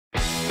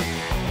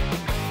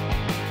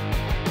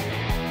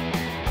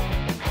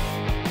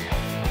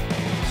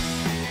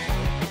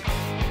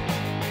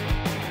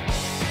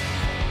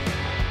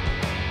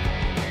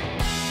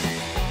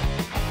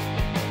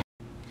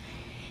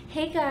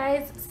Hey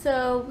guys,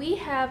 so we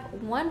have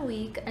 1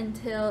 week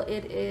until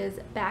it is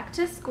back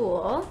to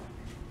school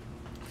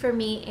for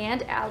me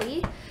and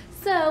Allie.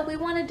 So we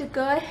wanted to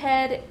go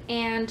ahead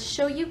and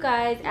show you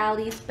guys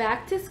Allie's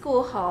back to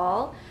school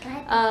haul.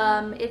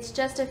 It's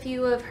just a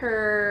few of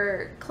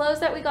her clothes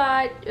that we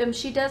got.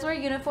 She does wear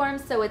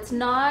uniforms, so it's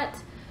not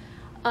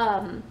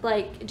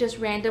like just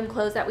random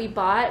clothes that we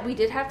bought. We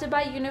did have to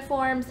buy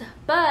uniforms,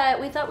 but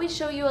we thought we'd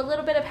show you a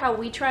little bit of how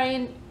we try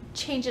and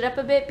change it up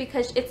a bit,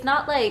 because it's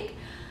not like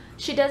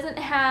she doesn't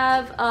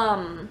have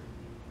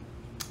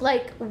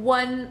like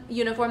one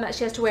uniform that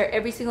she has to wear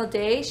every single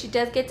day. She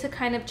does get to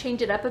kind of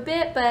change it up a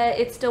bit, but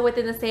it's still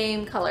within the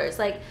same colors.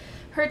 Like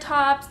her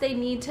tops, they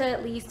need to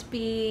at least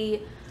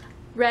be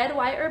red,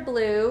 white, or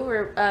blue,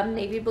 or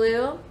navy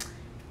blue.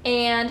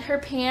 And her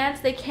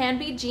pants, they can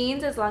be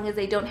jeans as long as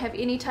they don't have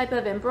any type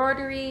of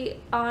embroidery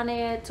on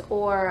it,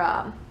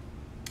 or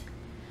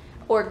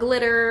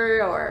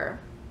glitter, or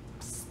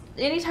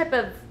any type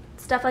of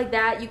stuff like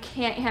that. You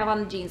can't have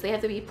on the jeans. They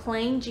have to be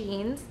plain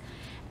jeans,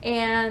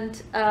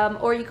 and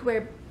or you could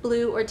wear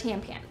blue or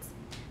tan pants.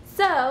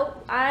 So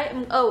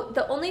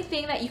the only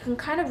thing that you can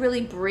kind of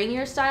really bring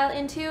your style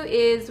into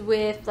is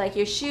with like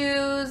your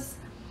shoes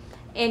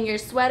and your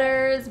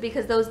sweaters,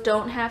 because those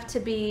don't have to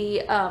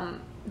be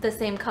the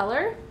same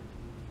color.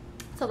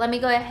 So let me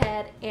go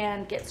ahead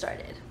and get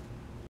started.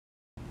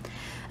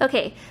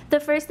 Okay, the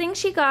first thing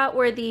she got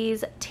were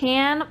these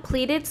tan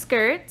pleated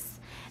skirts.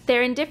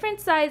 They're in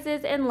different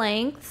sizes and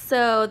lengths.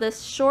 So the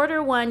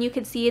shorter one, you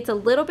can see it's a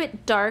little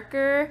bit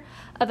darker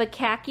of a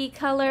khaki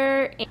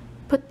color.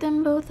 Put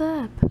them both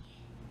up.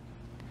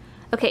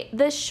 Okay,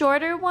 the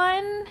shorter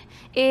one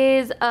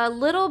is a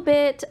little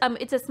bit,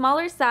 it's a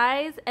smaller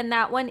size, and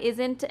that one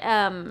isn't,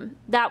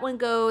 that one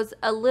goes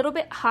a little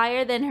bit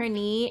higher than her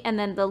knee, and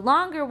then the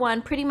longer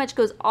one pretty much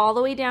goes all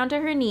the way down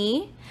to her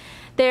knee.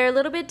 They're a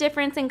little bit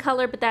different in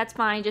color, but that's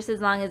fine, just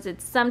as long as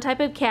it's some type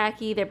of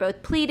khaki. They're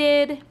both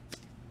pleated.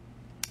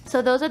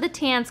 So those are the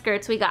tan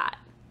skirts we got.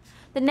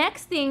 The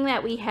next thing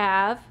that we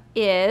have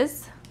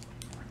is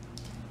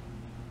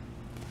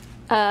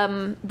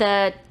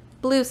the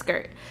blue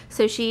skirt.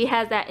 So she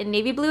has that in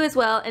navy blue as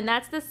well, and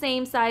that's the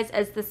same size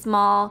as the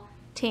small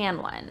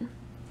tan one.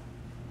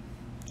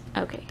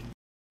 Okay.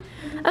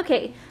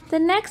 Okay, the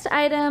next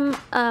item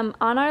on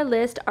our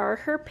list are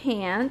her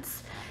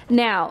pants.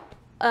 Now,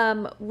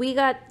 we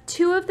got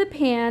two of the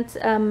pants.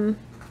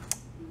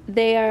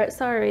 They are,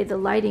 sorry, the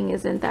lighting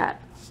isn't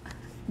that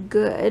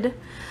good.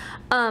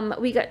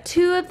 We got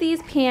two of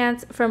these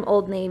pants from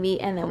Old Navy,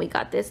 and then we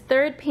got this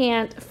third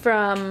pant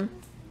from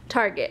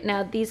Target.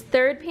 Now these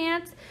third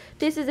pants,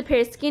 this is a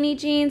pair of skinny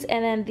jeans,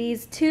 and then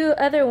these two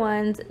other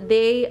ones,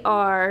 they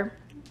are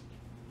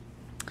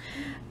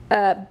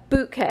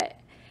boot cut.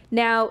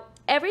 Now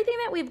everything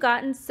that we've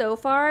gotten so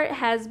far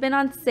has been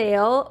on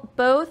sale.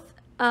 Both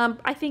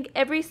I think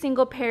every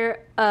single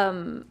pair,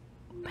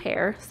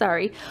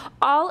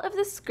 all of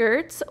the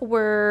skirts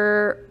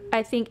were,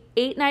 I think,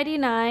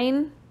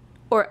 $8.99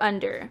 or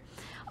under.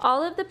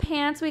 All of the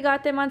pants, we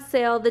got them on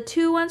sale. The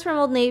two ones from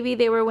Old Navy,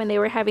 they were when they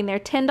were having their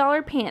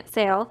 $10 pant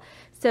sale.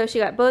 So she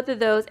got both of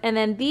those. And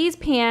then these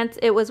pants,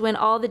 it was when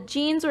all the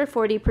jeans were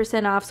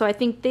 40% off. So I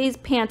think these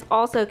pants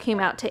also came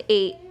out to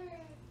 $8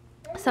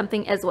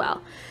 something as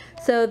well.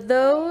 So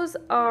those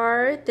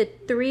are the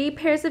 3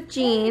 pairs of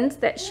jeans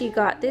that she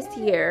got this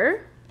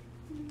year.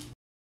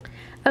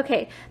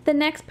 Okay, the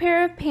next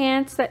pair of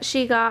pants that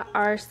she got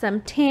are some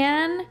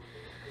tan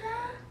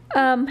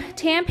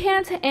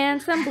pants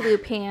and some blue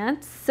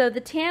pants. So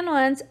the tan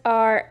ones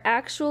are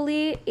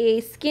actually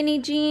a skinny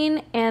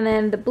jean, and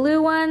then the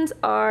blue ones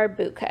are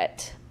boot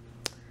cut.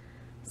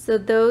 So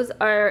those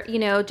are, you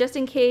know, just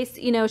in case,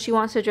 you know, she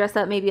wants to dress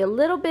up maybe a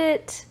little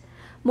bit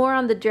more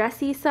on the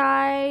dressy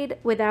side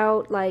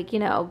without, like, you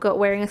know,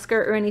 wearing a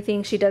skirt or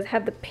anything. She does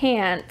have the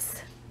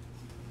pants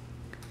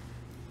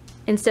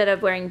instead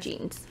of wearing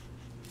jeans.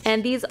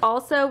 And these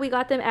also, we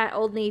got them at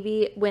Old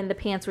Navy when the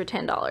pants were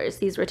 $10.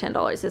 These were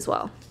 $10 as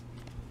well.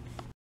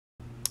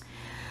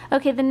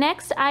 Okay, the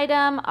next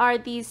item are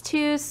these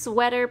two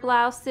sweater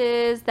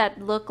blouses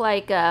that look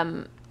like,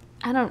 I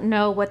don't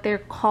know what they're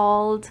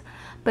called,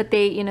 but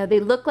they, you know, they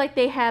look like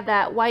they have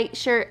that white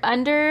shirt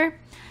under.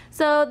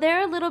 So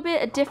they're a little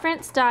bit a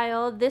different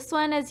style. This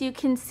one, as you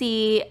can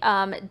see,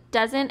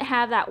 doesn't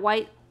have that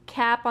white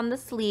cap on the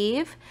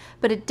sleeve,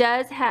 but it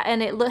does have,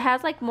 and it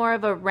has like more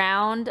of a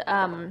round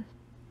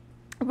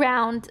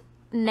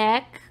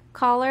neck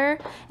collar,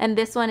 and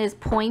this one is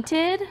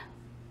pointed.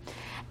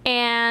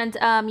 And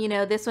you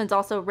know, this one's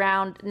also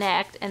round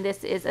necked, and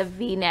this is a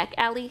V-neck.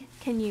 Allie,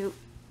 can you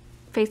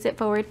face it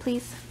forward,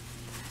 please?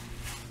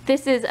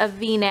 This is a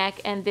V-neck,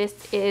 and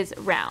this is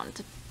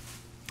round.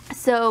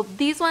 So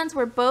these ones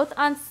were both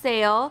on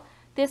sale.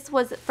 This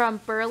was from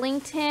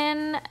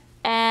Burlington,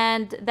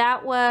 and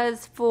that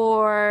was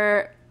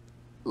for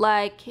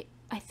like,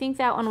 I think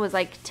that one was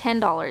like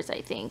 $10,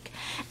 I think.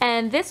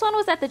 And this one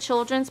was at the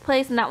children's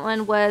place, and that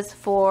one was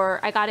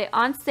for, I got it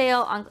on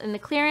sale in the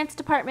clearance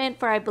department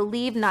for, I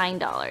believe,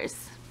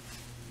 $9.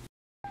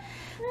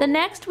 The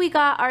next we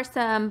got are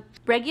some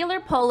regular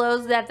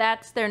polos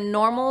that's their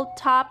normal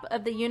top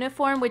of the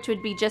uniform, which would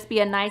just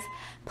be a nice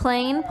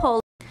plain polo.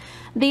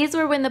 These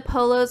were when the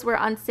polos were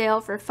on sale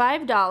for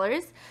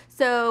 $5.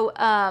 So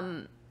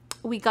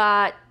we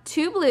got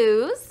 2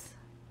 blues,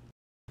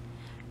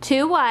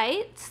 2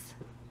 whites,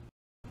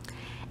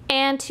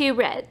 and 2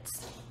 reds.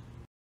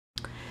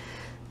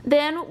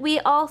 Then we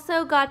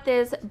also got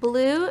this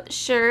blue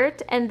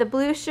shirt, and the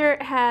blue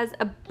shirt has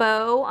a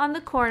bow on the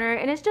corner,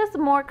 and it's just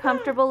more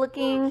comfortable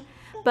looking,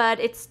 but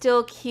it's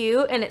still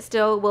cute and it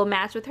still will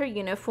match with her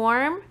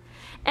uniform.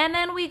 And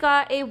then we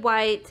got a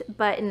white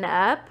button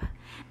up,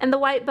 and the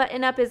white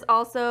button up is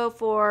also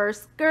for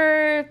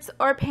skirts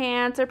or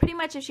pants, or pretty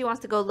much if she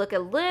wants to go look a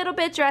little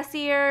bit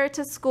dressier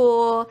to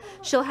school,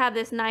 she'll have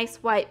this nice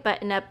white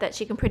button up that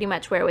she can pretty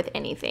much wear with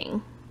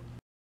anything.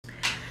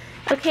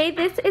 Okay,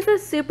 this is a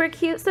super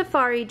cute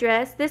safari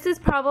dress. This is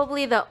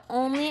probably the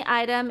only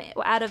item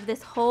out of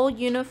this whole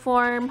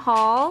uniform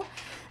haul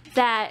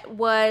that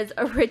was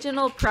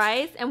original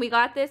price, and we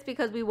got this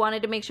because we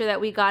wanted to make sure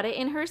that we got it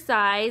in her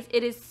size.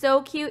 It is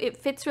so cute. It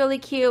fits really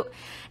cute,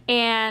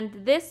 and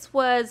this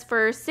was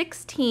for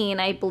 $16,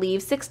 I believe,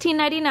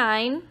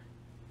 $16.99.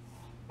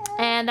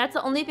 And that's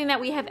the only thing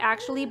that we have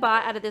actually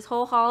bought out of this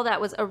whole haul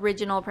that was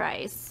original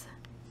price.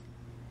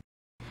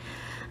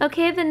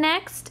 Okay, the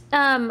next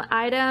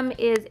item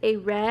is a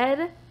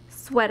red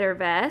sweater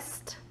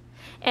vest,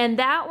 and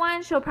that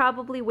one she'll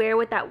probably wear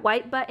with that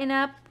white button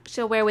up.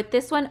 She'll wear with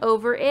this one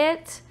over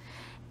it,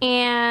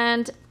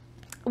 and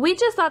we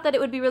just thought that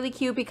it would be really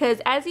cute because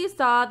as you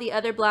saw the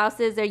other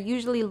blouses, they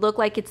usually look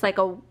like it's like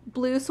a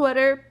blue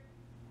sweater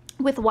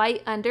with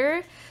white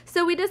under.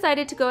 So we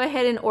decided to go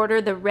ahead and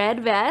order the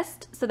red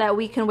vest so that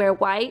we can wear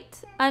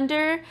white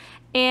under.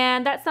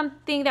 And that's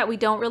something that we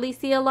don't really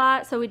see a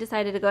lot, so we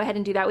decided to go ahead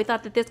and do that. We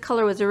thought that this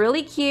color was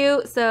really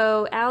cute,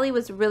 so Allie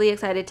was really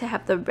excited to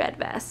have the red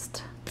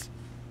vest.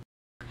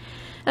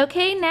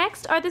 Okay,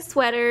 next are the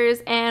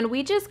sweaters, and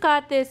we just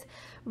got this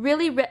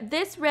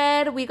this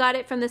red. We got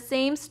it from the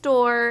same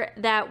store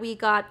that we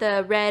got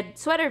the red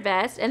sweater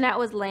vest, and that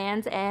was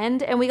Land's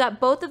End, and we got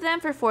both of them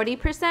for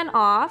 40%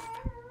 off.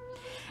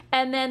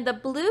 And then the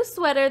blue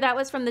sweater, that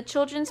was from the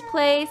Children's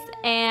Place,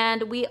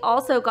 and we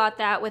also got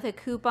that with a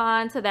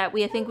coupon, so that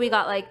I think we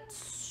got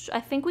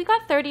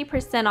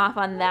 30% off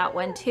on that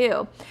one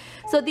too.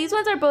 So these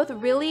ones are both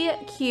really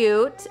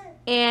cute,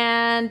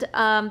 and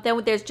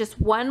then there's just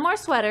one more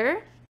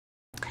sweater.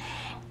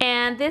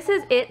 And this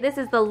is it. This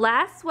is the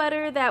last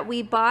sweater that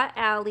we bought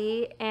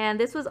Allie, and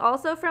this was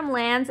also from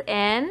Land's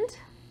End.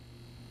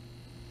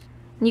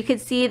 You can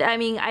see, I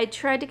mean, I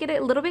tried to get it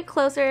a little bit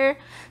closer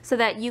so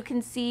that you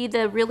can see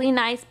the really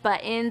nice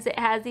buttons. It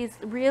has these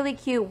really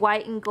cute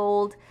white and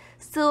gold,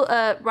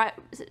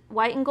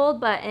 white and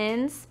gold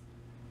buttons.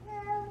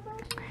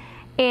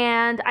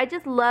 And I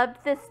just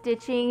loved the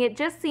stitching. It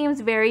just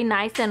seems very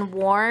nice and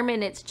warm,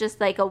 and it's just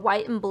like a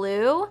white and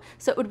blue.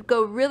 So it would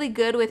go really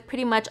good with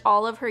pretty much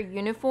all of her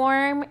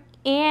uniform.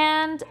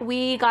 And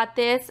we got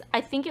this,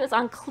 I think it was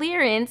on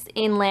clearance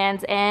in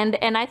Land's End,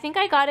 and I think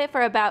I got it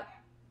for about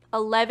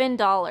 $11.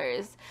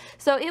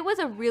 So it was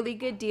a really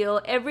good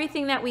deal.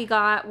 Everything that we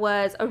got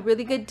was a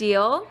really good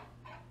deal,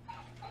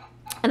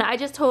 and I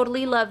just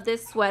totally love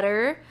this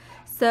sweater.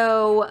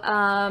 So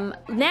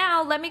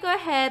now let me go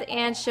ahead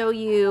and show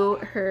you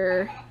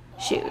her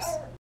shoes.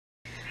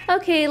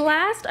 Okay,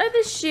 last are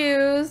the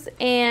shoes,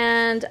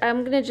 and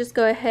I'm gonna just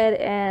go ahead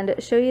and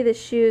show you the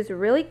shoes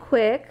really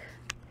quick.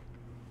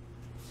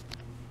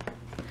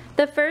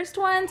 The first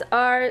ones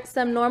are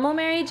some normal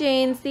Mary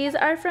Janes. These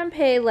are from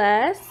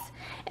Payless.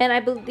 And I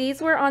believe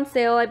these were on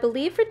sale, I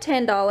believe, for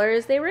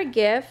 $10. They were a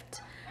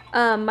gift.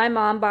 My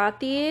mom bought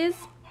these.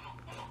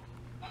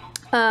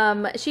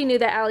 She knew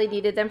that Allie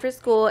needed them for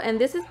school, and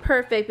this is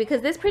perfect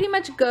because this pretty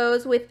much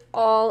goes with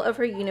all of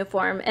her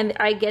uniform, and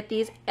I get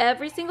these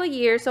every single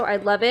year, so I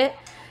love it.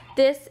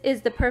 This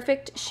is the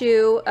perfect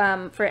shoe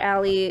for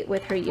Allie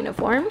with her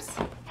uniforms.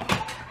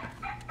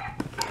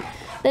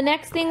 The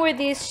next thing were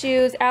these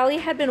shoes. Allie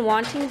had been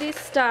wanting this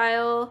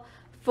style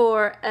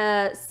for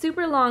a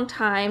super long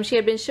time. She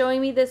had been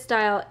showing me this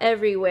style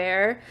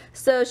everywhere,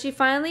 so she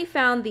finally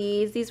found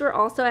these. These were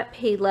also at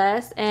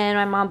Payless, and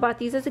my mom bought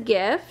these as a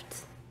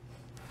gift.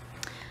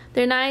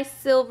 They're nice,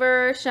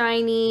 silver,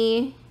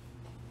 shiny,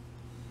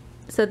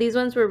 so these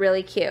ones were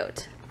really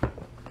cute.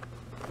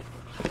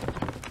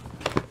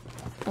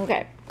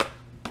 Okay,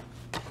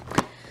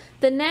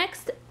 the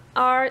next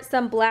are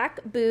some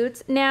black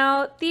boots.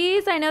 Now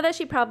these, I know that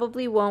she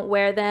probably won't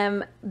wear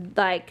them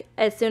like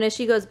as soon as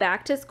she goes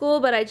back to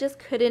school, but I just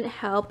couldn't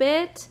help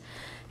it.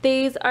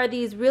 These are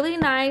these really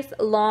nice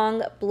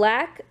long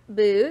black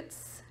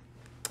boots,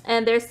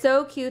 and they're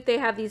so cute. They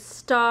have these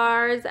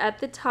stars at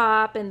the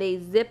top, and they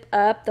zip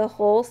up the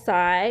whole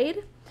side.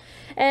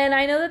 And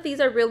I know that these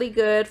are really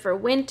good for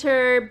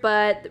winter,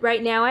 but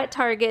right now at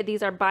Target,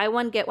 these are buy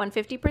one, get one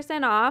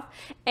 50% off.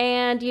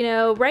 And you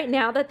know, right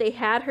now that they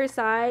had her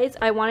size,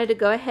 I wanted to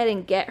go ahead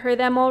and get her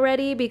them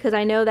already because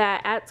I know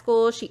that at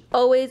school, she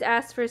always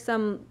asks for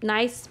some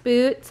nice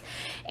boots.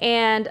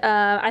 And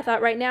I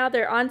thought right now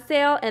they're on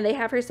sale and they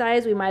have her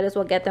size, we might as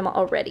well get them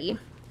already.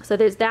 So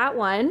there's that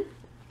one.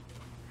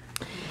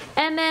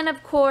 And then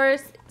of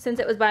course, since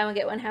it was buy one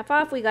get one half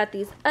off, we got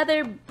these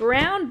other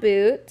brown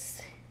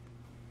boots.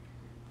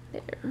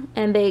 There.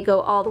 And they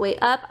go all the way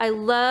up. I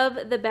love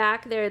the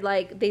back. They're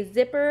like, they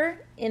zipper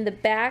in the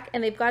back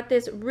and they've got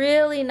this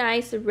really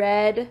nice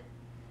red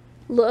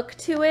look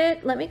to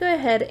it. Let me go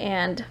ahead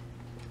and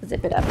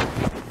zip it up.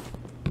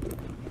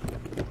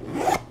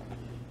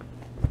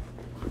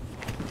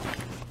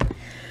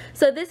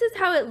 So this is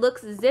how it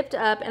looks zipped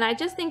up, and I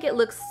just think it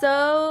looks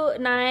so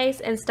nice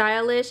and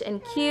stylish and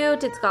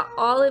cute. It's got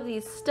all of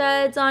these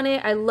studs on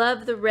it. I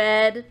love the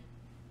red.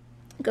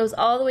 It goes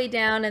all the way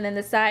down, and then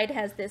the side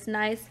has this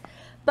nice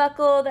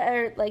buckle that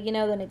are like, you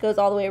know, then it goes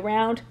all the way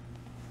around.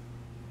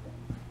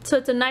 So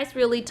it's a nice,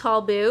 really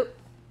tall boot.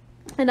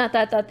 And I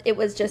thought it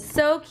was just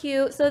so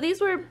cute. So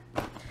these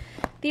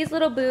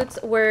little boots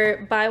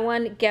were buy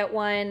one, get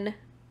one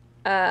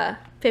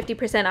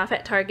 50% off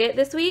at Target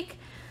this week.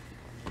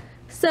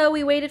 So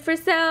we waited for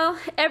sale.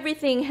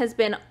 Everything has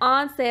been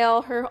on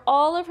sale.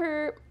 All of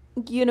her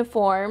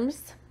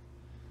uniforms.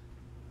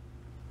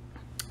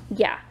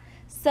 Yeah.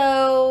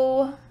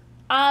 So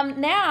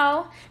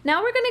now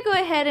we're gonna go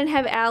ahead and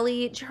have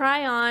Allie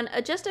try on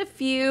just a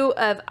few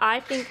of,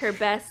 I think, her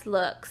best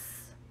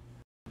looks.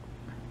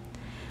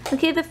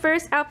 Okay, the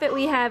first outfit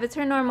we have is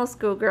her normal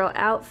schoolgirl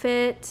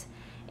outfit.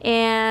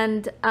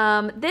 And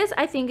this,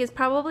 I think, is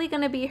probably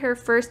gonna be her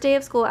first day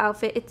of school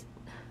outfit.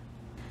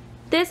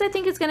 This, I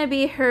think, is going to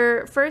be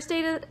her first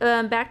day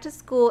to, back to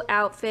school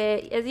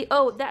outfit.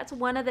 Oh, that's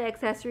one of the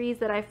accessories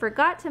that I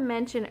forgot to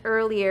mention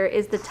earlier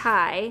is the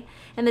tie.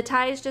 And the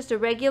tie is just a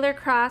regular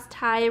cross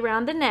tie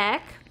around the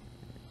neck.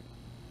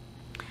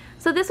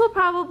 So this will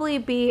probably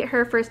be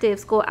her first day of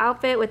school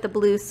outfit with the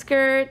blue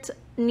skirt,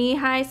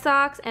 knee-high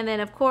socks, and then,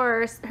 of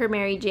course, her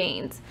Mary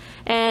Janes.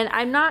 And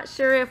I'm not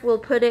sure if we'll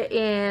put it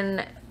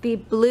in the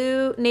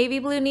blue, navy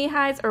blue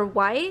knee-highs or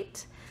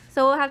white.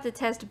 So we'll have to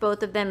test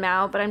both of them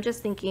out, but I'm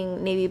just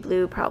thinking navy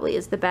blue probably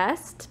is the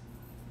best.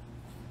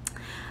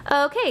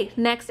 Okay,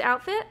 next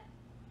outfit.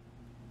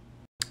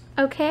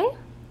 Okay,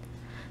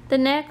 the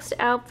next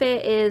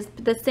outfit is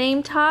the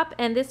same top,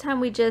 and this time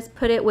we just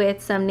put it with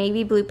some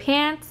navy blue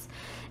pants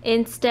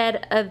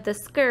instead of the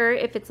skirt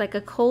if it's like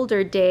a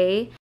colder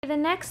day. The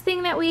next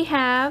thing that we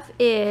have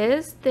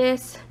is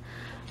this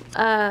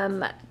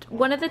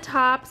one of the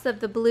tops of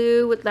the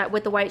blue with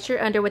the white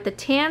shirt under with the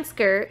tan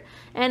skirt.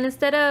 And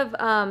instead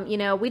of, you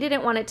know, we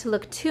didn't want it to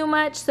look too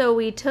much, so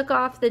we took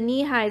off the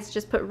knee highs,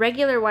 just put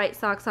regular white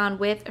socks on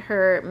with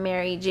her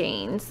Mary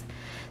Janes.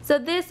 So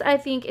this, I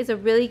think, is a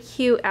really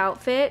cute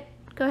outfit.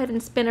 Go ahead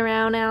and spin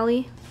around,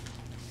 Allie.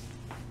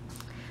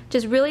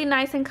 Just really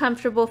nice and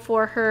comfortable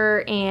for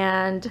her,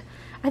 and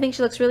I think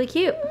she looks really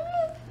cute.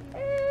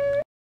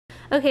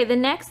 Okay, the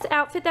next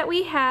outfit that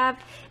we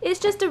have is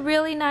just a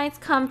really nice,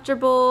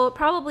 comfortable,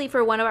 probably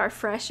for one of our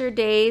fresher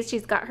days.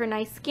 She's got her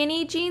nice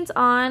skinny jeans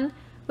on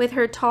with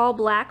her tall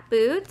black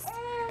boots,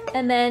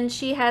 and then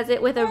she has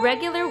it with a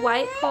regular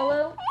white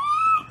polo.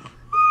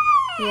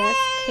 Yes,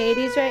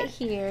 Katie's right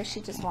here. She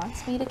just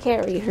wants me to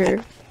carry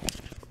her.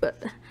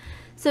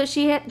 So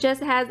she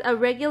just has a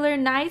regular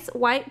nice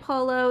white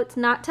polo. It's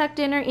not tucked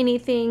in or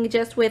anything,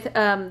 just with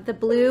the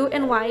blue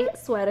and white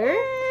sweater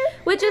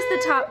with just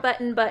the top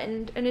button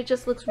buttoned, and it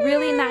just looks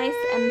really nice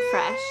and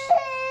fresh.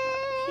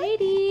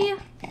 Katie.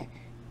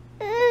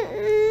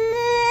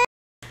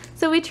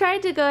 So we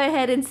tried to go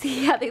ahead and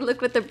see how they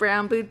look with the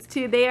brown boots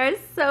too. They are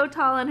so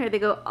tall on her. They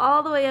go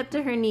all the way up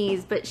to her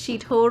knees, but she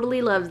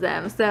totally loves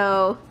them.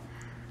 So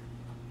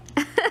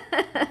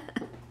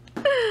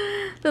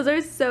those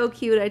are so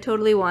cute. I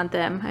totally want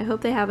them. I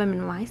hope they have them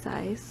in my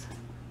size.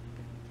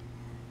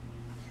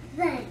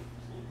 Thank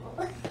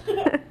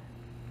you.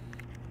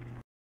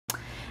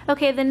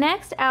 Okay, the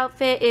next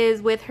outfit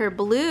is with her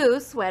blue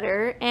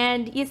sweater,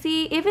 and you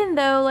see, even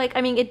though, like,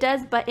 I mean, it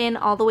does button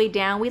all the way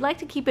down, we like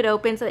to keep it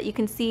open so that you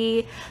can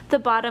see the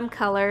bottom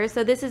color.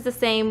 So this is the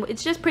same,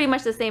 it's just pretty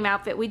much the same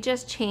outfit. We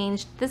just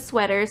changed the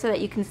sweater so that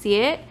you can see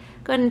it.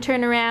 Go ahead and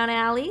turn around,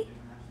 Allie.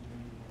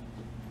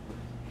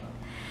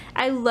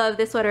 I love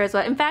this sweater as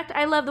well. In fact,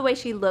 I love the way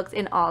she looks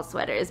in all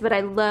sweaters, but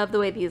I love the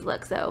way these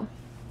look, so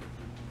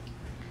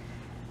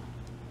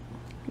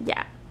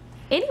yeah.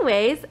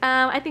 Anyways,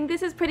 I think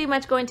this is pretty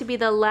much going to be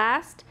the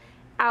last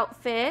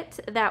outfit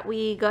that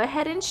we go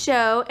ahead and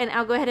show, and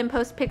I'll go ahead and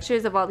post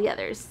pictures of all the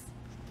others.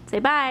 Say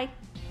bye.